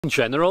in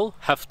general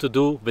have to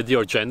do with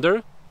your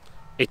gender?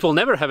 It will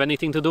never have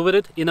anything to do with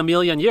it in a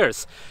million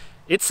years.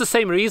 It's the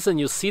same reason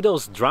you see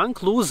those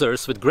drunk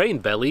losers with grain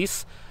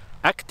bellies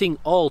acting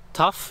all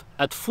tough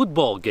at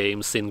football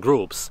games in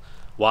groups.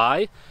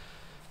 Why?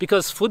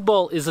 Because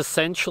football is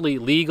essentially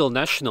legal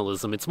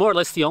nationalism. It's more or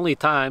less the only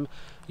time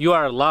you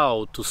are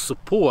allowed to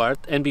support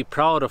and be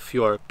proud of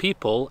your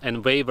people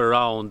and wave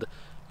around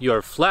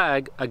your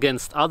flag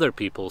against other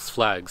people's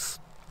flags.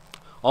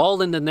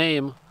 All in the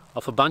name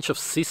of a bunch of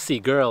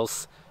sissy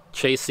girls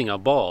chasing a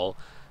ball.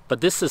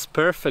 But this is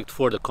perfect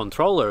for the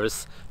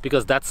controllers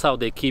because that's how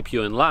they keep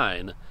you in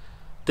line.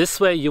 This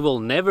way you will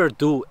never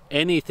do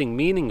anything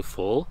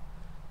meaningful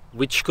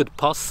which could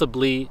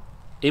possibly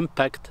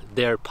impact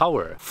their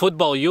power.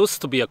 Football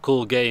used to be a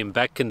cool game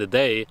back in the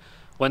day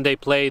when they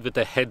played with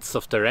the heads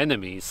of their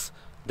enemies.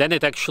 Then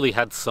it actually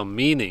had some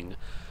meaning.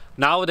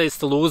 Nowadays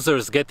the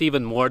losers get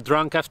even more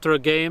drunk after a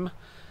game.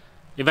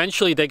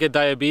 Eventually they get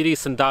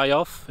diabetes and die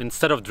off,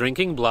 instead of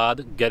drinking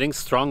blood, getting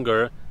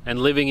stronger and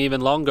living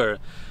even longer.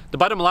 The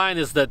bottom line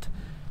is that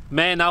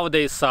men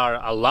nowadays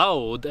are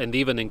allowed and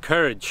even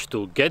encouraged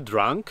to get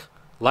drunk,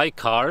 like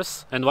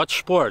cars, and watch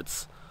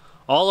sports.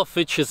 All of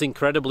which is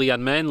incredibly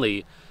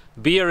unmanly.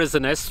 Beer is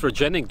an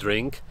estrogenic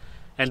drink,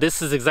 and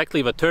this is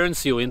exactly what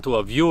turns you into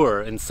a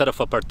viewer instead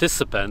of a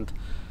participant.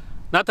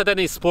 Not that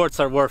any sports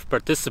are worth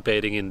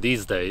participating in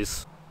these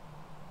days.